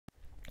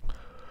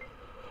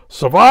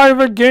Survive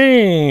the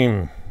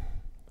Game,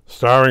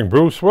 starring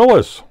Bruce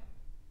Willis.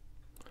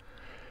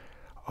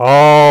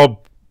 I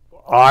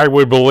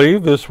would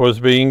believe this was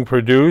being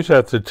produced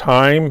at the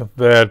time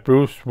that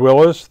Bruce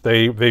Willis,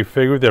 they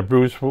figured that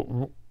Bruce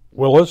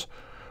Willis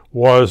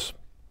was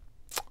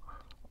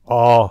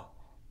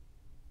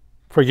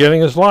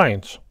forgetting his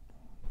lines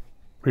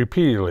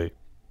repeatedly.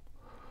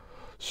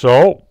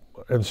 So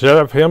instead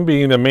of him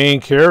being the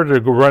main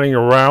character running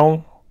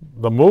around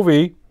the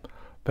movie,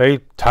 they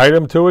tied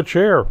him to a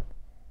chair.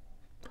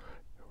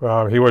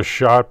 He was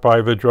shot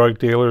by the drug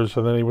dealers,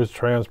 and then he was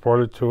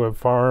transported to a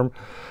farm,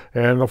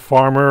 and the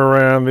farmer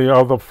ran the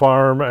other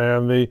farm,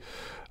 and the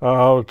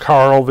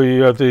Carl,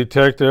 the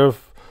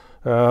detective,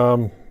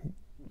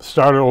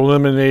 started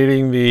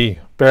eliminating the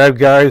bad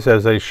guys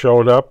as they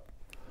showed up.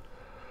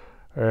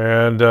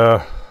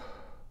 And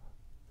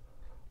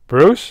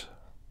Bruce,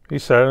 he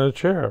sat in a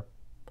chair.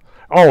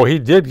 Oh, he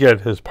did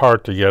get his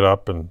part to get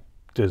up and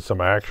did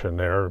some action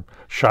there,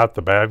 shot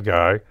the bad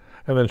guy,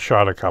 and then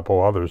shot a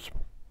couple others.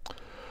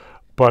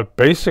 But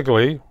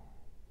basically,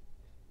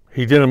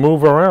 he didn't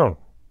move around.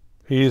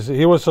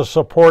 He was a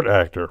support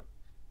actor.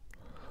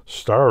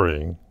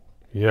 Starring,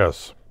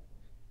 yes.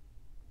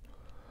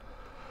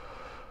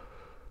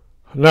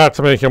 Not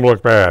to make him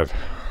look bad.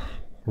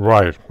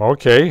 Right,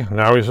 okay,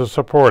 now he's a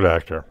support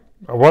actor.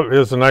 What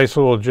is a nice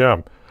little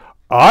gem?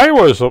 You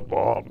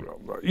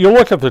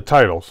look at the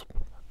titles,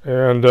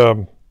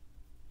 and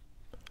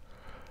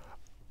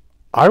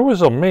I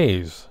was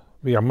amazed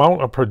the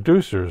amount of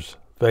producers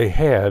they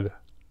had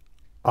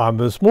on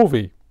this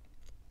movie.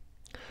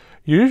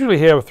 You usually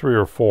have 3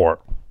 or 4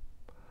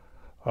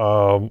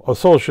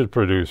 associate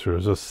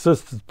producers,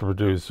 assistant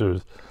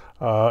producers,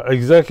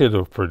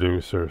 executive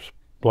producers,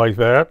 like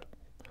that.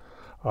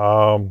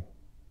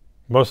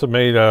 Must have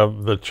made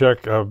the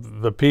check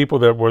of the people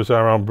that was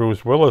around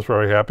Bruce Willis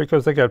very happy,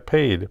 because they got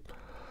paid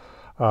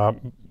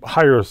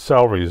higher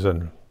salaries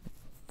than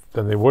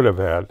they would have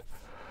had.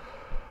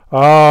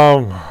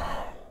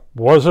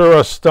 Was there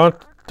a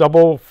stunt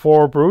double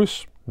for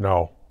Bruce?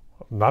 No,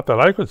 not that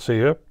I could see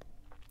it,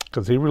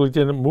 because he really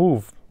didn't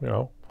move. You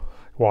know,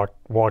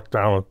 walked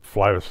down a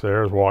flight of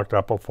stairs, walked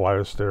up a flight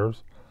of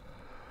stairs.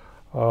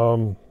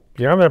 Beyond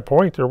that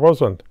point, there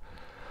wasn't.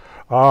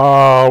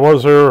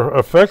 Was there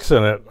effects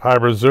in it? I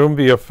presume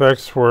the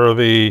effects were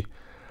the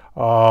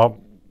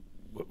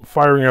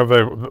firing of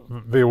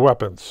the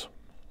weapons.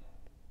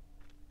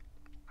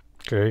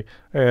 Okay,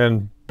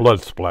 and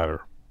blood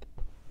splatter.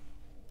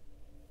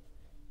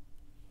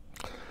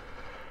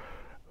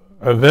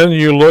 And then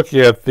you look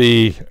at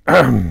the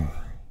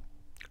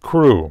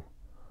crew.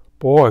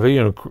 Boy, they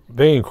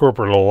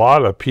incorporated a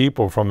lot of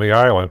people from the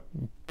island.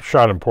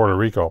 Shot in Puerto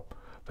Rico.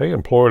 They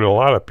employed a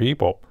lot of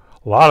people.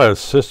 A lot of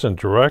assistant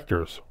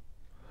directors,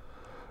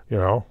 you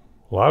know,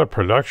 a lot of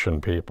production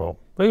people.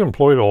 They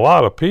employed a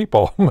lot of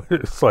people.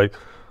 It's like,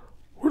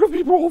 where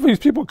do all these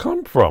people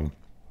come from?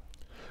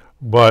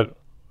 But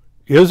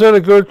is it a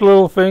good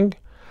little thing?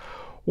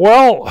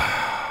 Well,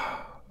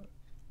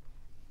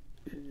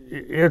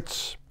 you're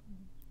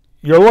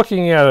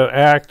looking at an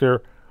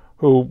actor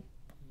who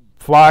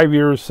 5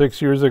 years,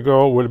 6 years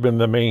ago would have been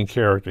the main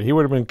character. He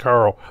would have been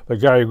Carl, the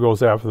guy who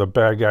goes after the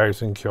bad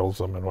guys and kills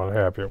them and what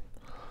have you.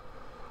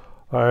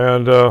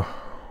 And,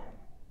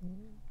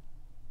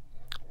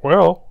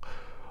 well,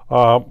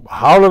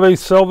 how do they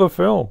sell the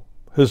film?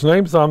 His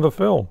name's on the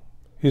film.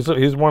 He's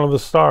one of the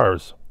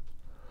stars,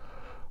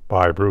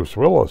 by Bruce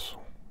Willis.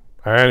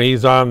 And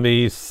he's on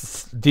the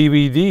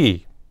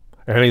DVD,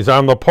 and he's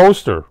on the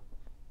poster.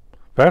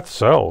 That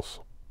sells.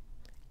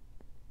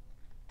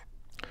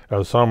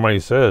 As somebody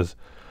says,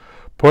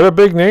 put a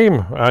big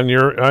name on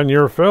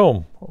your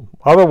film.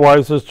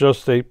 Otherwise, it's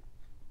just a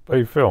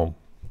film.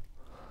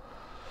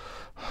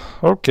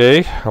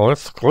 Okay,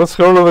 let's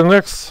go to the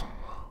next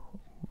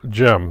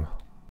gem.